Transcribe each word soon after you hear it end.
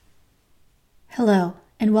Hello,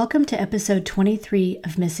 and welcome to episode 23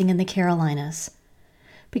 of Missing in the Carolinas.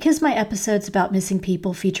 Because my episodes about missing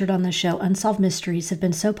people featured on the show Unsolved Mysteries have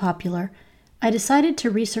been so popular, I decided to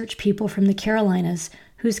research people from the Carolinas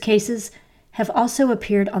whose cases have also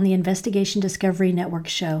appeared on the Investigation Discovery Network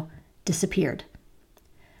show, Disappeared.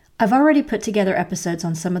 I've already put together episodes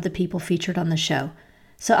on some of the people featured on the show,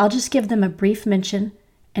 so I'll just give them a brief mention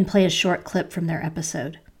and play a short clip from their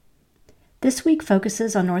episode. This week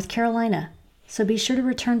focuses on North Carolina, so be sure to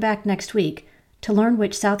return back next week to learn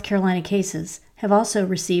which South Carolina cases have also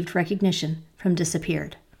received recognition from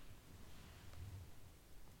Disappeared.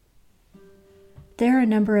 There are a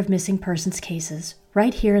number of missing persons cases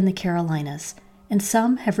right here in the Carolinas, and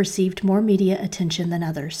some have received more media attention than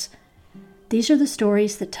others. These are the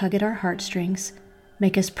stories that tug at our heartstrings,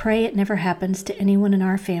 make us pray it never happens to anyone in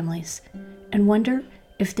our families, and wonder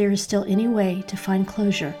if there is still any way to find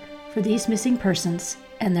closure for these missing persons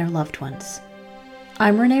and their loved ones.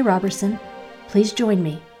 I'm Renee Robertson. Please join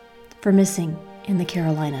me for Missing in the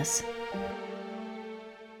Carolinas.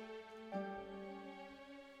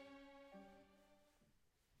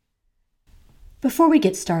 Before we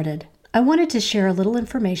get started, I wanted to share a little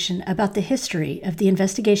information about the history of the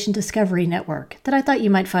Investigation Discovery Network that I thought you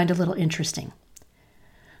might find a little interesting.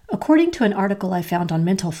 According to an article I found on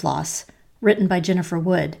Mental Floss, written by Jennifer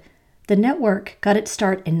Wood, the network got its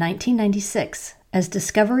start in 1996 as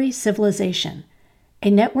Discovery Civilization, a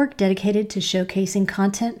network dedicated to showcasing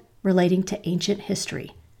content relating to ancient history.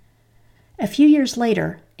 A few years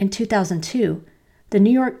later, in 2002, the New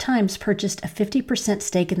York Times purchased a 50%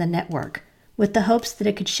 stake in the network, with the hopes that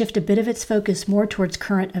it could shift a bit of its focus more towards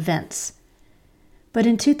current events. But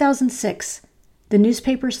in 2006, the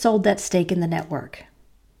newspaper sold that stake in the network.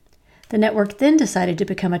 The network then decided to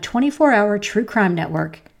become a 24-hour true crime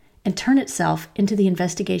network and turn itself into the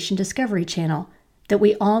Investigation Discovery Channel that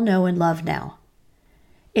we all know and love now.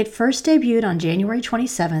 It first debuted on January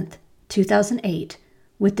 27, 2008,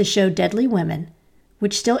 with the show Deadly Women,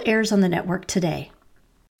 which still airs on the network today.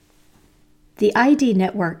 The ID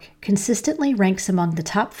network consistently ranks among the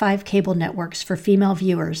top 5 cable networks for female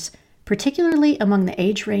viewers, particularly among the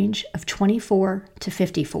age range of 24 to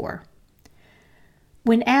 54.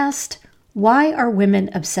 When asked, "Why are women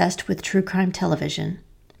obsessed with true crime television?"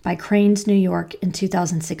 by Crain's New York in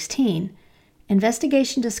 2016,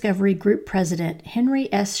 Investigation Discovery Group President Henry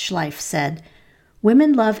S. Schleif said,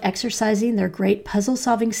 "Women love exercising their great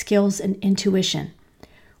puzzle-solving skills and intuition,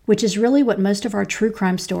 which is really what most of our true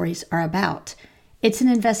crime stories are about. It's an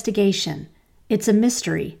investigation, it's a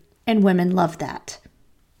mystery, and women love that."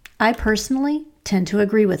 I personally tend to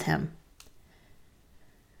agree with him.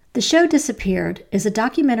 The show Disappeared is a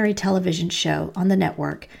documentary television show on the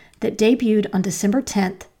network that debuted on December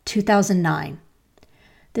 10, 2009.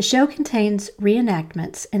 The show contains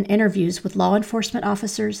reenactments and interviews with law enforcement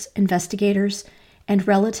officers, investigators, and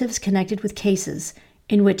relatives connected with cases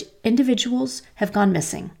in which individuals have gone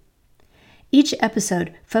missing. Each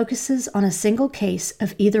episode focuses on a single case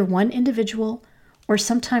of either one individual or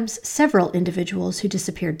sometimes several individuals who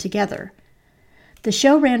disappeared together. The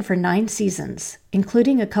show ran for 9 seasons,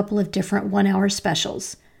 including a couple of different one-hour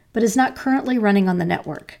specials, but is not currently running on the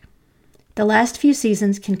network. The last few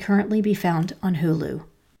seasons can currently be found on Hulu.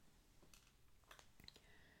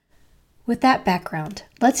 With that background,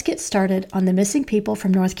 let's get started on the missing people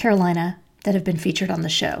from North Carolina that have been featured on the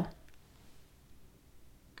show.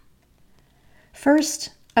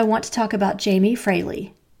 First, I want to talk about Jamie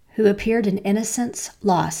Fraley, who appeared in Innocents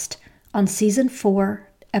Lost on Season 4,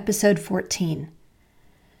 Episode 14.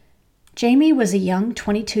 Jamie was a young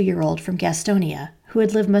 22-year-old from Gastonia who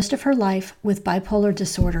had lived most of her life with bipolar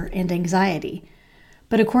disorder and anxiety,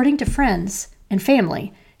 but according to friends and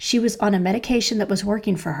family, she was on a medication that was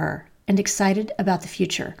working for her and excited about the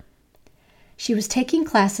future. She was taking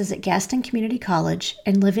classes at Gaston Community College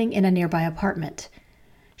and living in a nearby apartment.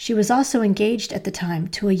 She was also engaged at the time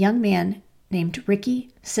to a young man named Ricky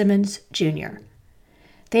Simmons, Jr.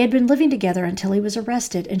 They had been living together until he was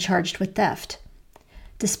arrested and charged with theft.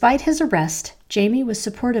 Despite his arrest, Jamie was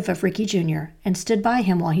supportive of Ricky Jr. and stood by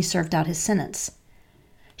him while he served out his sentence.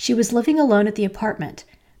 She was living alone at the apartment,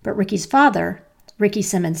 but Ricky's father, Ricky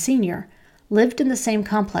Simmons Sr., lived in the same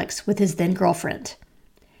complex with his then-girlfriend.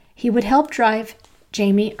 He would help drive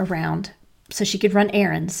Jamie around so she could run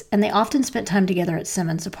errands, and they often spent time together at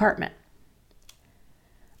Simmons' apartment.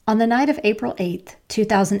 On the night of April 8,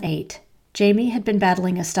 2008, Jamie had been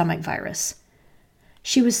battling a stomach virus.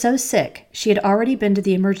 She was so sick, she had already been to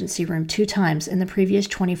the emergency room 2 times in the previous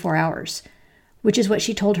 24 hours, which is what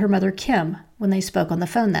she told her mother Kim when they spoke on the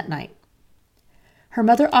phone that night. Her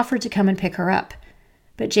mother offered to come and pick her up,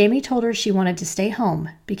 but Jamie told her she wanted to stay home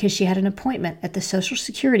because she had an appointment at the Social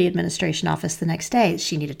Security Administration office the next day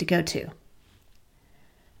she needed to go to.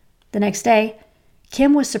 The next day,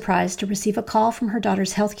 Kim was surprised to receive a call from her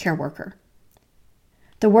daughter's healthcare worker.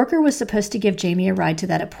 The worker was supposed to give Jamie a ride to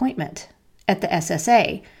that appointment at the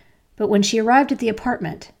SSA, but when she arrived at the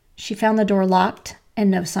apartment, she found the door locked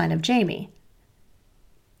and no sign of Jamie.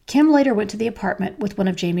 Kim later went to the apartment with one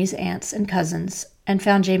of Jamie's aunts and cousins and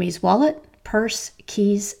found Jamie's wallet, purse,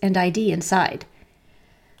 keys, and ID inside.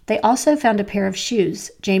 They also found a pair of shoes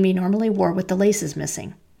Jamie normally wore with the laces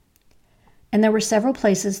missing. And there were several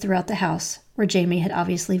places throughout the house where Jamie had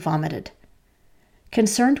obviously vomited.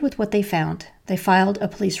 Concerned with what they found, they filed a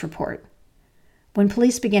police report. When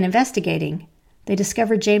police began investigating, they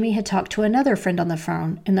discovered Jamie had talked to another friend on the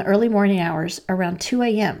phone in the early morning hours around 2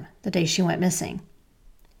 a.m. the day she went missing.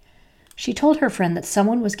 She told her friend that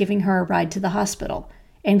someone was giving her a ride to the hospital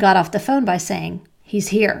and got off the phone by saying, "He's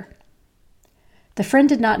here." The friend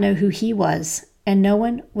did not know who he was, and no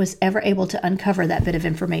one was ever able to uncover that bit of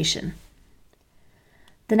information.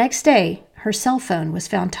 The next day, her cell phone was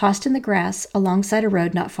found tossed in the grass alongside a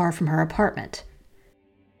road not far from her apartment.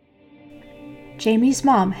 Jamie's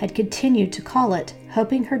mom had continued to call it,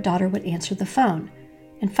 hoping her daughter would answer the phone,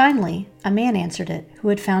 and finally, a man answered it who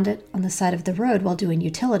had found it on the side of the road while doing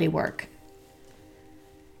utility work.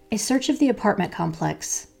 A search of the apartment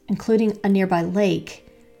complex, including a nearby lake,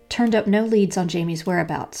 turned up no leads on Jamie's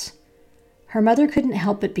whereabouts. Her mother couldn't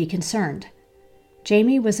help but be concerned.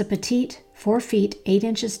 Jamie was a petite, 4 feet 8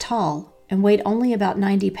 inches tall, and weighed only about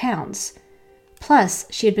 90 pounds. Plus,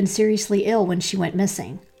 she had been seriously ill when she went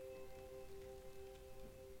missing.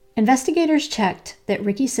 Investigators checked that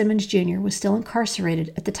Ricky Simmons Jr. was still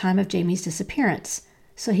incarcerated at the time of Jamie's disappearance,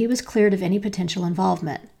 so he was cleared of any potential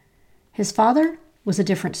involvement. His father was a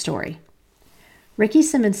different story. Ricky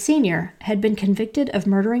Simmons Sr. had been convicted of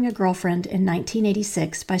murdering a girlfriend in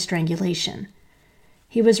 1986 by strangulation.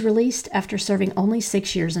 He was released after serving only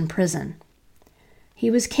 6 years in prison.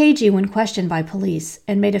 He was cagey when questioned by police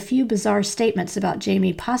and made a few bizarre statements about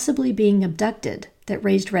Jamie possibly being abducted that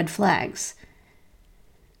raised red flags.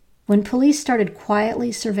 When police started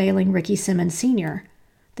quietly surveilling Ricky Simmons Sr.,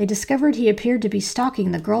 they discovered he appeared to be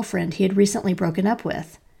stalking the girlfriend he had recently broken up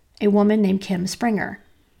with, a woman named Kim Springer.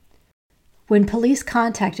 When police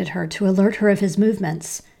contacted her to alert her of his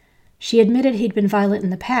movements, she admitted he'd been violent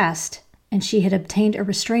in the past and she had obtained a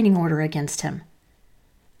restraining order against him.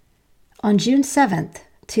 On June 7,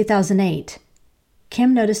 2008,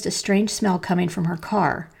 Kim noticed a strange smell coming from her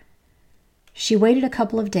car. She waited a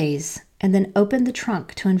couple of days and then opened the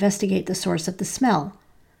trunk to investigate the source of the smell,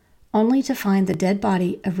 only to find the dead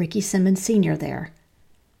body of Ricky Simmons Sr. there.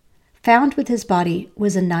 Found with his body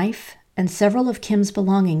was a knife and several of Kim's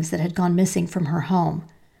belongings that had gone missing from her home.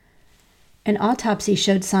 An autopsy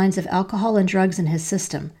showed signs of alcohol and drugs in his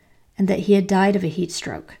system, and that he had died of a heat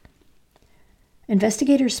stroke.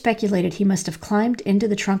 Investigators speculated he must have climbed into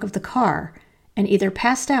the trunk of the car and either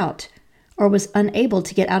passed out or was unable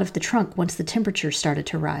to get out of the trunk once the temperature started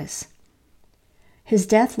to rise. His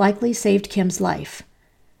death likely saved Kim's life,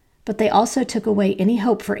 but they also took away any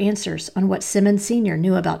hope for answers on what Simmons Sr.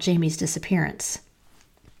 knew about Jamie's disappearance.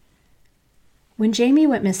 When Jamie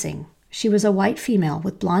went missing, she was a white female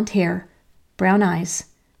with blonde hair, brown eyes,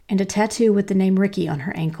 and a tattoo with the name Ricky on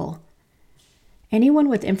her ankle. Anyone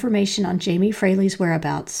with information on Jamie Fraley's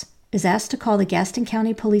whereabouts is asked to call the Gaston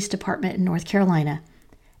County Police Department in North Carolina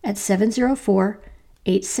at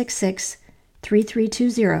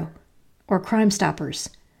 704-866-3320 or Crime Stoppers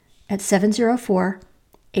at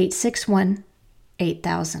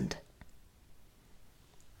 704-861-8000.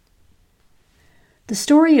 The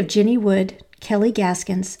story of Jenny Wood, Kelly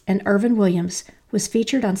Gaskins, and Irvin Williams was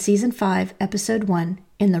featured on Season 5, Episode 1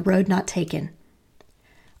 in The Road Not Taken.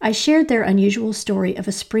 I shared their unusual story of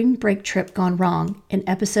a spring break trip gone wrong in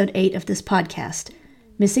Episode 8 of this podcast,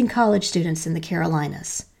 Missing College Students in the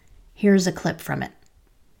Carolinas. Here's a clip from it.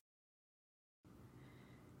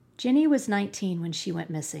 Jenny was 19 when she went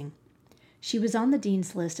missing. She was on the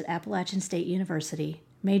dean's list at Appalachian State University,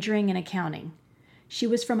 majoring in accounting. She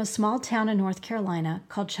was from a small town in North Carolina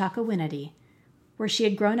called Chocowinity, where she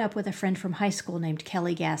had grown up with a friend from high school named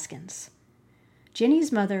Kelly Gaskins.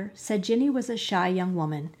 Jenny's mother said Jenny was a shy young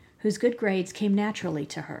woman whose good grades came naturally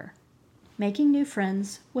to her. Making new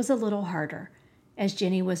friends was a little harder, as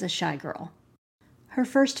Jenny was a shy girl. Her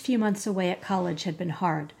first few months away at college had been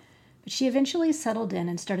hard, but she eventually settled in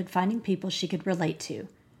and started finding people she could relate to.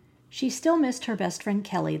 She still missed her best friend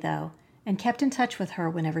Kelly, though, and kept in touch with her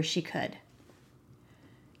whenever she could.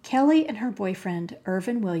 Kelly and her boyfriend,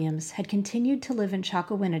 Irvin Williams, had continued to live in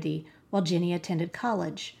Chocowinity while Jenny attended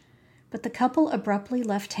college, but the couple abruptly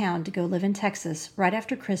left town to go live in Texas right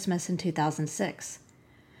after Christmas in 2006.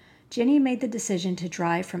 Jenny made the decision to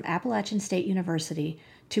drive from Appalachian State University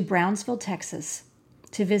to Brownsville, Texas,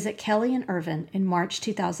 to visit Kelly and Irvin in March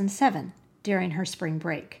 2007 during her spring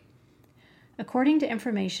break. According to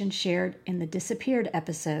information shared in the Disappeared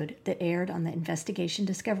episode that aired on the Investigation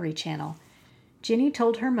Discovery Channel, Jenny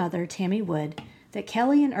told her mother, Tammy Wood, that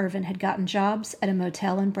Kelly and Irvin had gotten jobs at a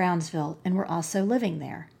motel in Brownsville and were also living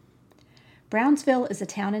there. Brownsville is a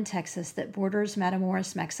town in Texas that borders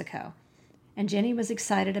Matamoros, Mexico, and Jenny was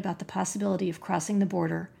excited about the possibility of crossing the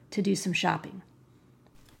border to do some shopping.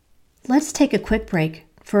 Let's take a quick break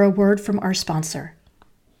for a word from our sponsor.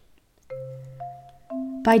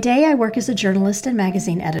 By day, I work as a journalist and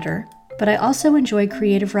magazine editor, but I also enjoy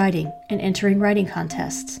creative writing and entering writing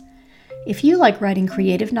contests. If you like writing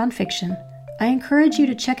creative nonfiction, I encourage you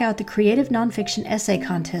to check out the Creative Nonfiction Essay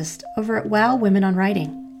Contest over at WOW Women on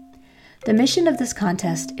Writing. The mission of this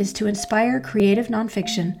contest is to inspire creative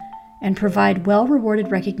nonfiction and provide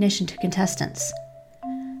well-rewarded recognition to contestants.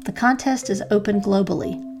 The contest is open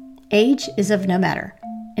globally. Age is of no matter,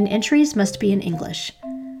 and entries must be in English.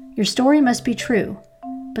 Your story must be true,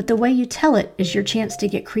 but the way you tell it is your chance to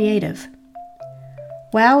get creative.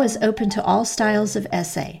 WOW is open to all styles of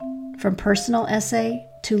essay, from personal essay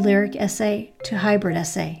to lyric essay to hybrid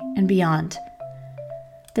essay and beyond.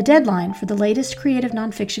 The deadline for the latest creative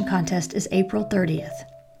nonfiction contest is April 30th.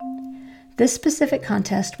 This specific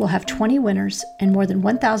contest will have 20 winners and more than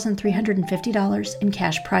 $1,350 in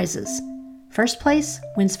cash prizes. First place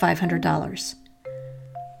wins $500.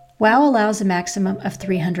 WOW allows a maximum of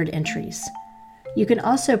 300 entries. You can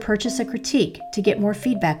also purchase a critique to get more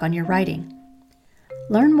feedback on your writing.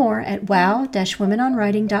 Learn more at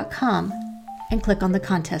wow-womenonwriting.com and click on the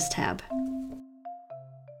contest tab.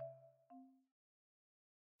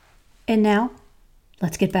 And now,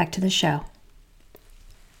 let's get back to the show.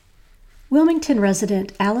 Wilmington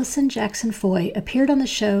resident Allison Jackson Foy appeared on the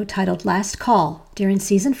show titled Last Call during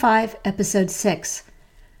Season 5, Episode 6.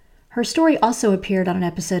 Her story also appeared on an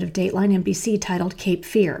episode of Dateline NBC titled Cape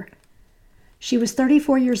Fear. She was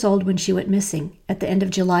 34 years old when she went missing at the end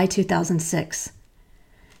of July 2006.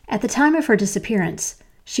 At the time of her disappearance,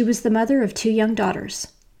 she was the mother of 2 young daughters.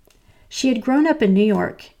 She had grown up in New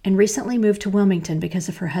York and recently moved to Wilmington because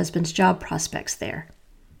of her husband's job prospects there.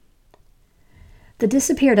 The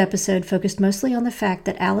Disappeared episode focused mostly on the fact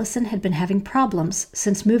that Allison had been having problems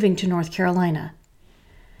since moving to North Carolina.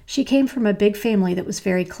 She came from a big family that was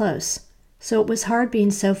very close, so it was hard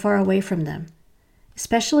being so far away from them,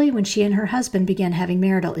 especially when she and her husband began having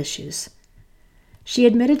marital issues. She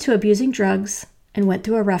admitted to abusing drugs and went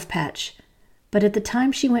through a rough patch, but at the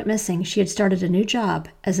time she went missing, she had started a new job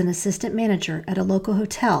as an assistant manager at a local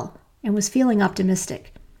hotel and was feeling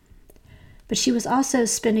optimistic. But she was also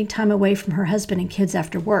spending time away from her husband and kids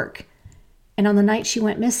after work, and on the night she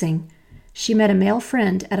went missing, she met a male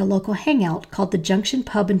friend at a local hangout called the Junction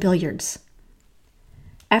Pub and Billiards.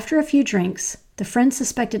 After a few drinks, the friend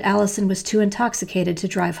suspected Allison was too intoxicated to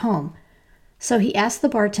drive home, so he asked the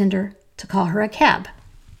bartender to call her a cab.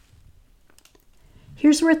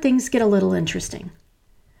 Here's where things get a little interesting.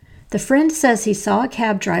 The friend says he saw a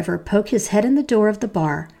cab driver poke his head in the door of the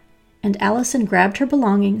bar, and Allison grabbed her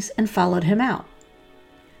belongings and followed him out.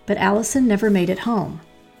 But Allison never made it home.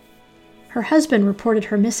 Her husband reported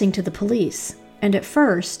her missing to the police, and at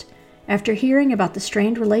first, after hearing about the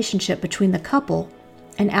strained relationship between the couple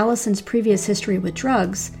and Allison's previous history with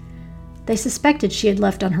drugs, they suspected she had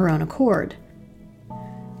left on her own accord.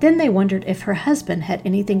 Then they wondered if her husband had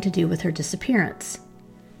anything to do with her disappearance.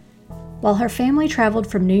 While her family traveled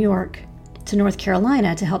from New York to North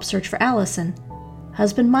Carolina to help search for Allison,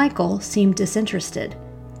 husband Michael seemed disinterested.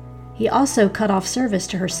 He also cut off service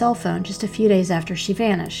to her cell phone just a few days after she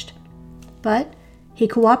vanished. But he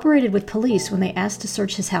cooperated with police when they asked to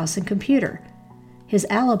search his house and computer. His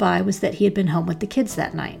alibi was that he had been home with the kids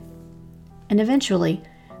that night. And eventually,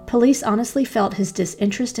 police honestly felt his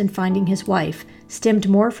disinterest in finding his wife stemmed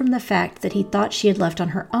more from the fact that he thought she had left on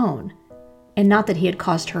her own, and not that he had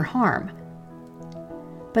caused her harm.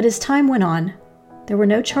 But as time went on, there were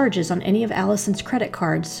no charges on any of Allison's credit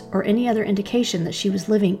cards or any other indication that she was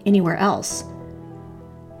living anywhere else.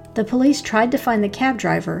 The police tried to find the cab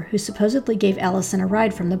driver who supposedly gave Allison a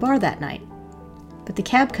ride from the bar that night, but the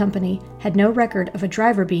cab company had no record of a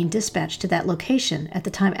driver being dispatched to that location at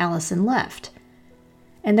the time Allison left,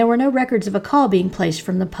 and there were no records of a call being placed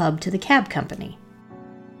from the pub to the cab company.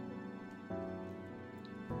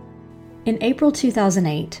 In April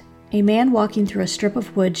 2008, a man walking through a strip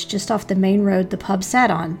of woods just off the main road the pub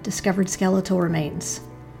sat on discovered skeletal remains.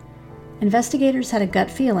 Investigators had a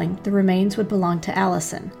gut feeling the remains would belong to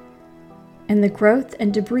Allison, and the growth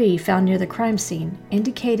and debris found near the crime scene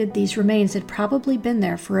indicated these remains had probably been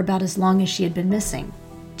there for about as long as she had been missing,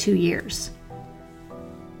 2 years.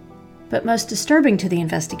 But most disturbing to the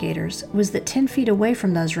investigators was that 10 feet away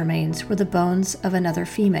from those remains were the bones of another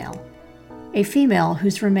female, a female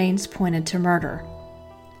whose remains pointed to murder.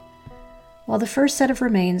 While the first set of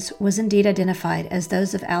remains was indeed identified as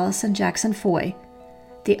those of Allison Jackson Foy,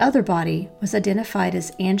 the other body was identified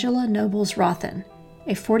as Angela Nobles Rothen,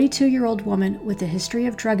 a 42-year-old woman with a history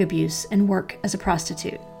of drug abuse and work as a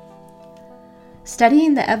prostitute.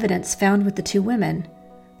 Studying the evidence found with the two women,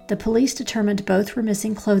 the police determined both were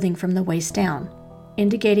missing clothing from the waist down,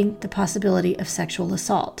 indicating the possibility of sexual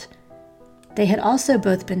assault. They had also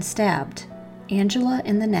both been stabbed, Angela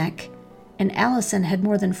in the neck, and Allison had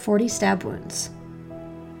more than 40 stab wounds.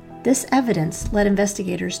 This evidence led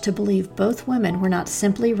investigators to believe both women were not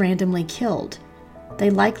simply randomly killed. They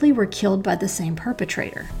likely were killed by the same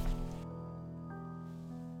perpetrator.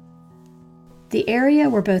 The area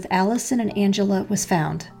where both Allison and Angela was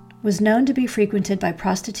found was known to be frequented by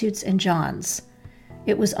prostitutes and Johns.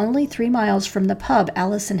 It was only 3 miles from the pub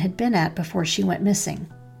Allison had been at before she went missing.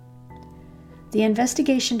 The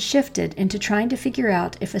investigation shifted into trying to figure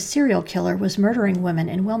out if a serial killer was murdering women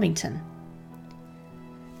in Wilmington.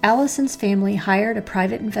 Allison's family hired a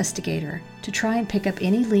private investigator to try and pick up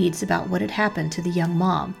any leads about what had happened to the young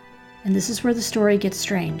mom, and this is where the story gets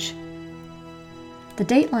strange. The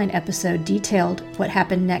Dateline episode detailed what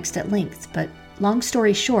happened next at length, but long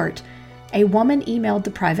story short, a woman emailed the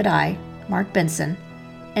private eye, Mark Benson,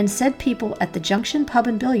 and said people at the Junction Pub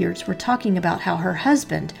and Billiards were talking about how her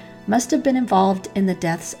husband must have been involved in the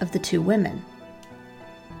deaths of the two women.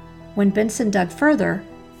 When Benson dug further,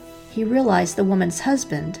 he realized the woman's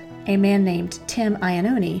husband, a man named Tim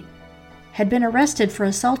Iannone, had been arrested for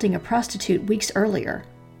assaulting a prostitute weeks earlier,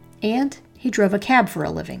 and he drove a cab for a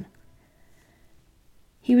living.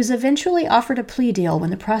 He was eventually offered a plea deal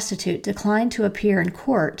when the prostitute declined to appear in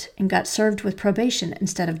court and got served with probation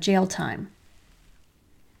instead of jail time.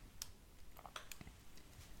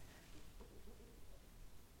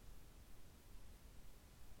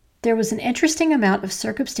 There was an interesting amount of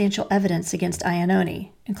circumstantial evidence against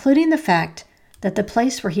Iannone, including the fact that the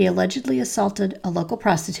place where he allegedly assaulted a local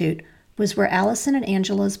prostitute was where Allison and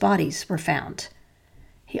Angela's bodies were found.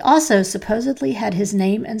 He also supposedly had his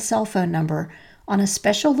name and cell phone number on a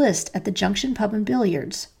special list at the Junction Pub and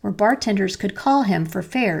Billiards, where bartenders could call him for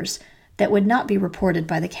fares that would not be reported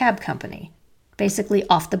by the cab company, basically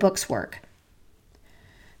off-the-books work.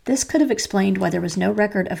 This could have explained why there was no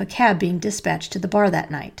record of a cab being dispatched to the bar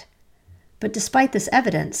that night. But despite this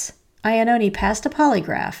evidence, Iannone passed a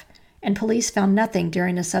polygraph, and police found nothing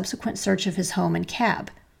during a subsequent search of his home and cab.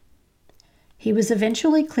 He was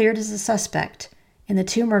eventually cleared as a suspect in the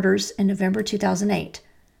 2 murders in November 2008,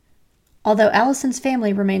 although Allison's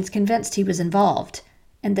family remains convinced he was involved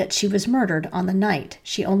and that she was murdered on the night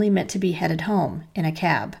she only meant to be headed home in a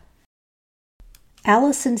cab.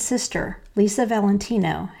 Allison's sister, Lisa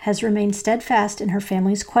Valentino, has remained steadfast in her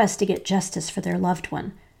family's quest to get justice for their loved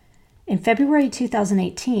one. In February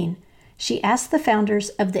 2018, she asked the founders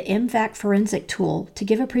of the MVAC forensic tool to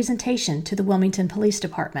give a presentation to the Wilmington Police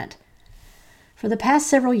Department. For the past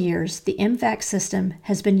several years, the MVAC system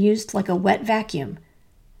has been used like a wet vacuum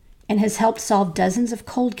and has helped solve dozens of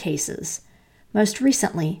cold cases, most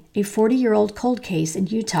recently a 40-year-old cold case in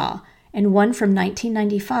Utah and one from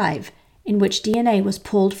 1995 in which DNA was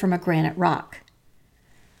pulled from a granite rock.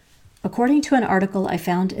 According to an article I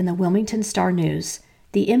found in the Wilmington Star News,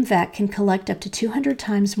 the MVAC can collect up to 200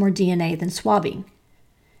 times more DNA than swabbing.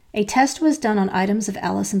 A test was done on items of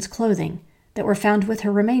Allison's clothing that were found with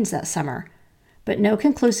her remains that summer, but no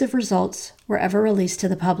conclusive results were ever released to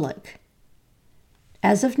the public.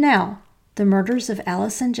 As of now, the murders of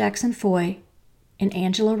Allison Jackson Foy and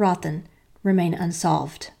Angela Rothen remain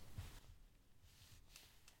unsolved.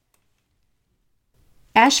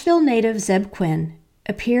 Asheville native Zeb Quinn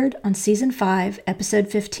appeared on Season 5, Episode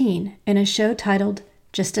 15 in a show titled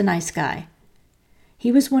Just a Nice Guy.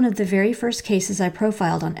 He was one of the very first cases I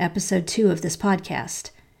profiled on Episode 2 of this podcast.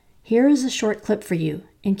 Here is a short clip for you,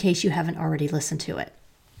 in case you haven't already listened to it.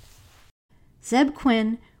 Zeb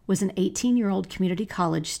Quinn was an 18-year-old community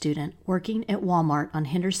college student working at Walmart on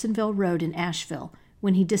Hendersonville Road in Asheville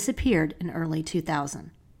when he disappeared in early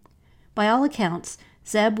 2000. By all accounts,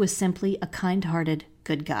 Zeb was simply a kind-hearted,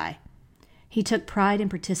 good guy. He took pride in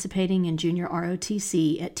participating in junior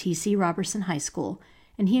ROTC at T.C. Robertson High School,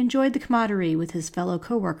 and he enjoyed the camaraderie with his fellow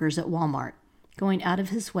coworkers at Walmart, going out of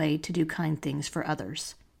his way to do kind things for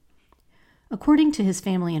others. According to his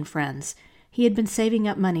family and friends, he had been saving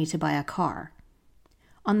up money to buy a car.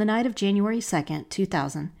 On the night of January 2nd,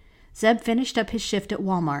 2000, Zeb finished up his shift at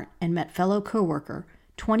Walmart and met fellow coworker,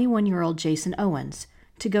 21-year-old Jason Owens,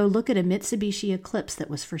 to go look at a Mitsubishi Eclipse that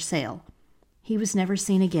was for sale. He was never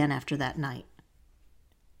seen again after that night.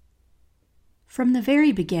 From the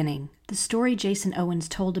very beginning, the story Jason Owens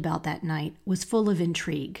told about that night was full of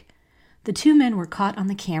intrigue. The two men were caught on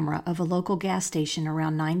the camera of a local gas station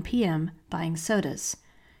around 9 p.m. buying sodas.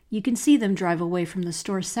 You can see them drive away from the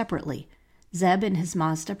store separately, Zeb in his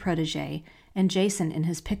Mazda Protege and Jason in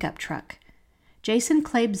his pickup truck. Jason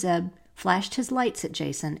claimed Zeb flashed his lights at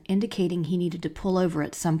Jason, indicating he needed to pull over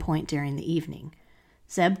at some point during the evening.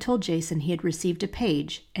 Zeb told Jason he had received a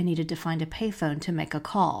page and needed to find a payphone to make a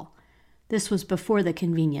call. This was before the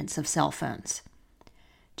convenience of cell phones.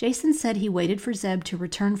 Jason said he waited for Zeb to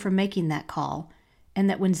return from making that call, and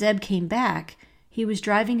that when Zeb came back, he was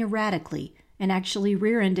driving erratically and actually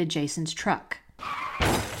rear-ended Jason's truck.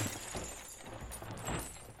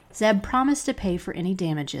 Zeb promised to pay for any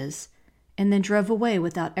damages, and then drove away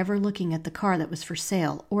without ever looking at the car that was for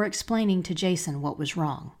sale or explaining to Jason what was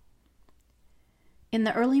wrong. In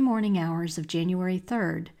the early morning hours of January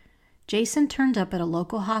 3rd, Jason turned up at a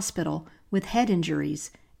local hospital with head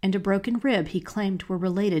injuries and a broken rib he claimed were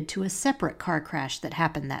related to a separate car crash that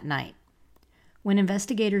happened that night. When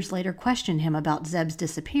investigators later questioned him about Zeb's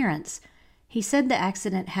disappearance, he said the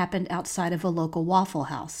accident happened outside of a local Waffle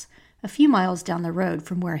House, a few miles down the road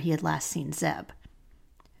from where he had last seen Zeb.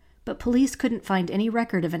 But police couldn't find any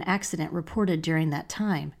record of an accident reported during that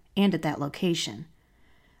time and at that location.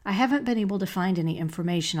 I haven't been able to find any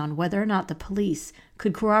information on whether or not the police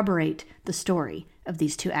could corroborate the story of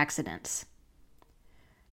these two accidents.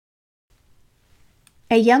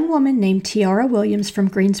 A young woman named Tiara Williams from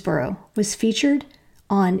Greensboro was featured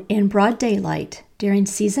on In Broad Daylight during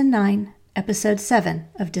Season 9, Episode 7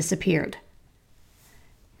 of Disappeared.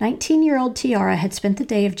 19-year-old Tiara had spent the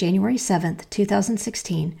day of January 7,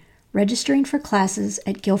 2016, registering for classes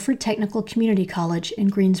at Guilford Technical Community College in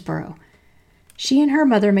Greensboro. She and her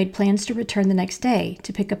mother made plans to return the next day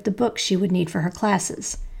to pick up the books she would need for her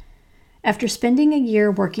classes. After spending a year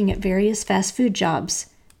working at various fast food jobs,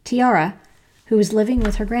 Tiara, who was living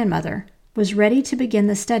with her grandmother, was ready to begin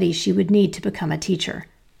the studies she would need to become a teacher.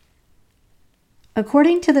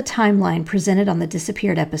 According to the timeline presented on the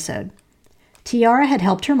Disappeared episode, Tiara had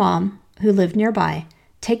helped her mom, who lived nearby,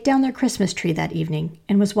 take down their Christmas tree that evening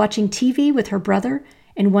and was watching TV with her brother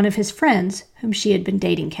and one of his friends whom she had been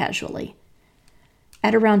dating casually.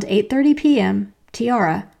 At around 8:30 p.m.,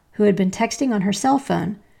 Tiara, who had been texting on her cell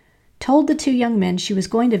phone, told the two young men she was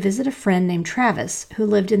going to visit a friend named Travis who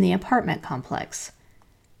lived in the apartment complex.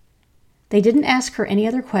 They didn't ask her any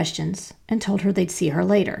other questions and told her they'd see her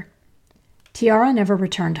later. Tiara never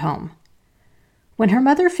returned home. When her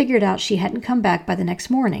mother figured out she hadn't come back by the next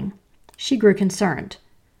morning, she grew concerned.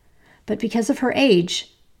 But because of her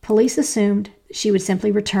age, police assumed she would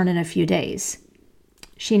simply return in a few days.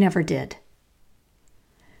 She never did.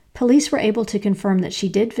 Police were able to confirm that she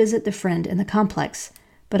did visit the friend in the complex,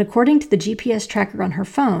 but according to the GPS tracker on her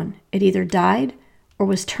phone, it either died or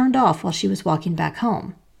was turned off while she was walking back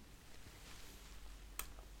home.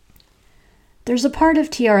 There's a part of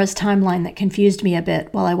Tiara's timeline that confused me a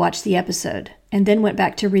bit while I watched the episode, and then went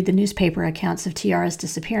back to read the newspaper accounts of Tiara's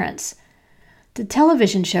disappearance. The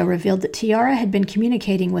television show revealed that Tiara had been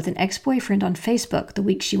communicating with an ex-boyfriend on Facebook the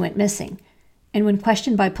week she went missing, and when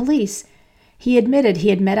questioned by police, he admitted he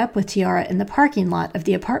had met up with Tiara in the parking lot of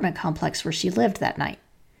the apartment complex where she lived that night.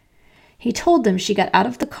 He told them she got out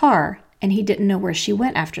of the car and he didn't know where she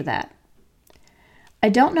went after that. I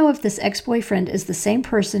don't know if this ex-boyfriend is the same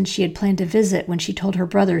person she had planned to visit when she told her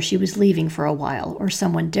brother she was leaving for a while, or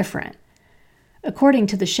someone different. According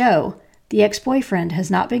to the show, the ex-boyfriend has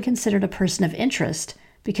not been considered a person of interest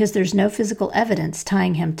because there's no physical evidence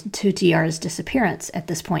tying him to Tiara's disappearance at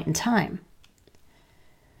this point in time.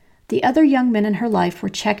 The other young men in her life were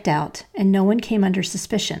checked out and no one came under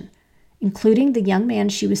suspicion, including the young man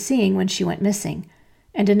she was seeing when she went missing,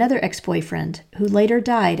 and another ex-boyfriend who later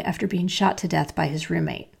died after being shot to death by his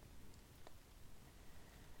roommate.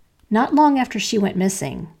 Not long after she went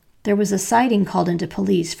missing, there was a sighting called into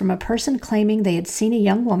police from a person claiming they had seen a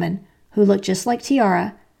young woman who looked just like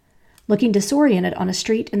Tiara, looking disoriented on a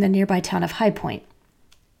street in the nearby town of High Point.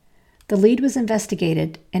 The lead was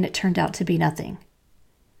investigated, and it turned out to be nothing.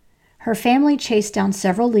 Her family chased down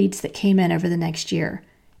several leads that came in over the next year,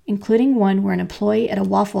 including one where an employee at a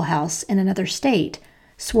Waffle House in another state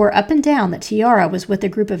swore up and down that Tiara was with a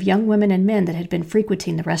group of young women and men that had been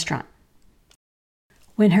frequenting the restaurant.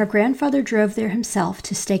 When her grandfather drove there himself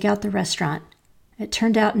to stake out the restaurant, it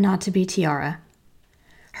turned out not to be Tiara.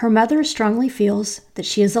 Her mother strongly feels that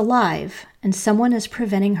she is alive and someone is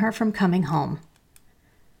preventing her from coming home.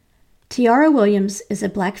 Tiara Williams is a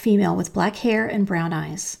black female with black hair and brown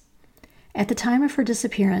eyes. At the time of her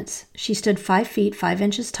disappearance, she stood 5 feet 5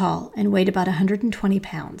 inches tall and weighed about 120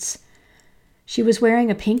 pounds. She was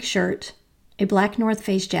wearing a pink shirt, a black North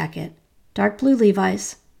Face jacket, dark blue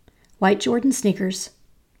Levi's, white Jordan sneakers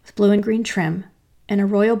with blue and green trim, and a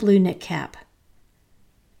royal blue knit cap.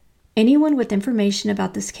 Anyone with information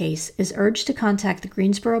about this case is urged to contact the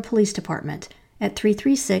Greensboro Police Department at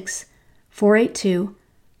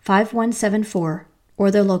 336-482-5174 or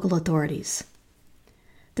their local authorities.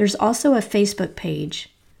 There's also a Facebook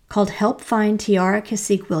page called Help Find Tiara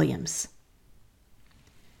Cacique Williams.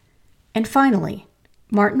 And finally,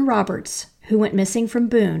 Martin Roberts, who went missing from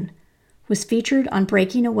Boone, was featured on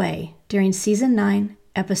Breaking Away during Season 9,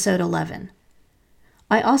 Episode 11.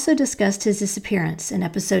 I also discussed his disappearance in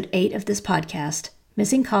Episode 8 of this podcast,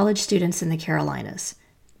 Missing College Students in the Carolinas.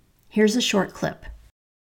 Here's a short clip.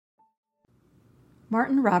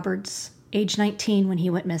 Martin Roberts, age 19 when he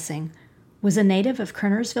went missing, was a native of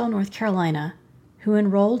Kernersville, North Carolina, who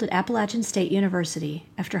enrolled at Appalachian State University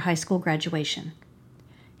after high school graduation.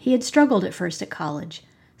 He had struggled at first at college,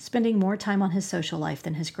 spending more time on his social life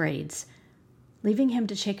than his grades, leaving him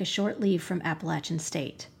to take a short leave from Appalachian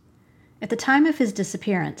State. At the time of his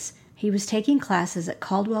disappearance, he was taking classes at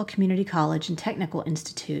Caldwell Community College and Technical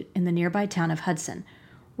Institute in the nearby town of Hudson,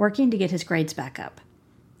 working to get his grades back up.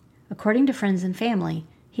 According to friends and family,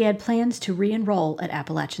 he had plans to re-enroll at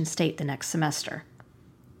Appalachian State the next semester.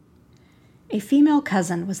 A female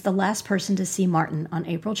cousin was the last person to see Martin on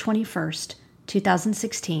April 21st,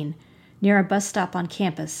 2016, near a bus stop on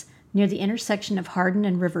campus near the intersection of Hardin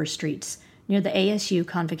and River Streets near the ASU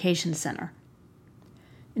Convocation Center.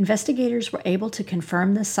 Investigators were able to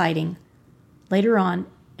confirm this sighting later on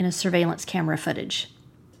in a surveillance camera footage.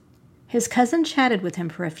 His cousin chatted with him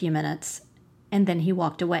for a few minutes, and then he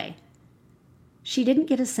walked away. She didn't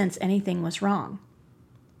get a sense anything was wrong.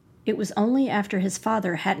 It was only after his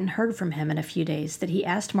father hadn't heard from him in a few days that he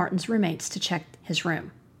asked Martin's roommates to check his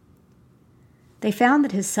room. They found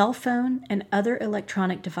that his cell phone and other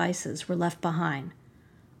electronic devices were left behind,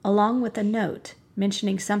 along with a note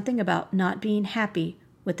mentioning something about not being happy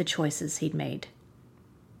with the choices he'd made.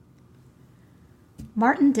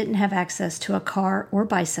 Martin didn't have access to a car or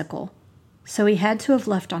bicycle, so he had to have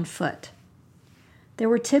left on foot. There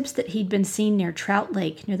were tips that he'd been seen near Trout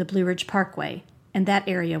Lake near the Blue Ridge Parkway, and that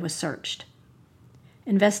area was searched.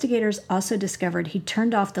 Investigators also discovered he'd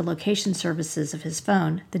turned off the location services of his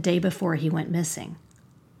phone the day before he went missing.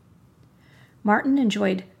 Martin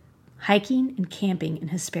enjoyed hiking and camping in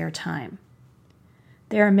his spare time.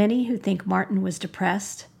 There are many who think Martin was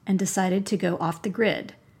depressed and decided to go off the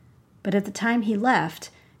grid, but at the time he left,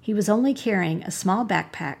 he was only carrying a small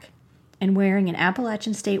backpack and wearing an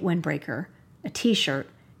Appalachian State windbreaker, a t-shirt,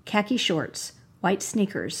 khaki shorts, white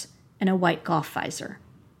sneakers, and a white golf visor.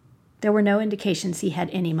 There were no indications he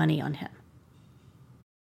had any money on him.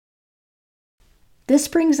 This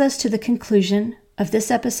brings us to the conclusion of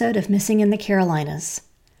this episode of Missing in the Carolinas.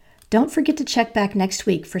 Don't forget to check back next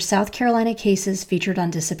week for South Carolina cases featured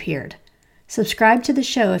on Disappeared. Subscribe to the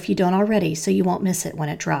show if you don't already so you won't miss it when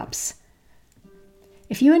it drops.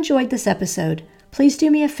 If you enjoyed this episode, please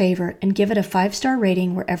do me a favor and give it a 5-star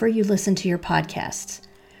rating wherever you listen to your podcasts.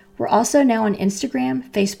 We're also now on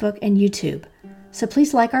Instagram, Facebook, and YouTube, so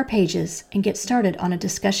please like our pages and get started on a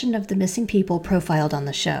discussion of the missing people profiled on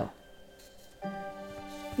the show.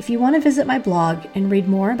 If you want to visit my blog and read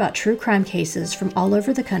more about true crime cases from all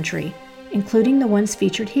over the country, including the ones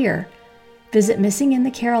featured here, visit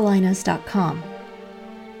missinginthecarolinas.com.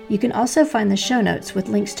 You can also find the show notes with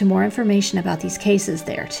links to more information about these cases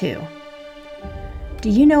there, too. Do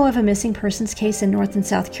you know of a missing persons case in North and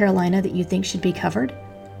South Carolina that you think should be covered?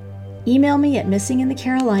 Email me at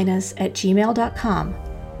missinginthecarolinas@gmail.com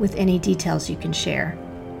with any details you can share.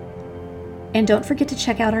 And don't forget to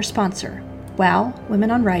check out our sponsor, WOW Women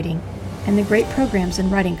on Writing, and the great programs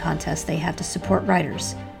and writing contests they have to support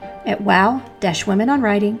writers at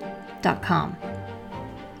wow-womenonwriting.com.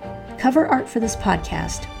 Cover art for this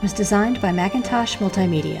podcast was designed by Macintosh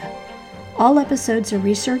Multimedia. All episodes are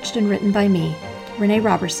researched and written by me, Renee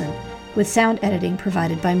Robertson, with sound editing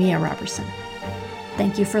provided by Mia Robertson.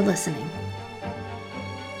 Thank you for listening.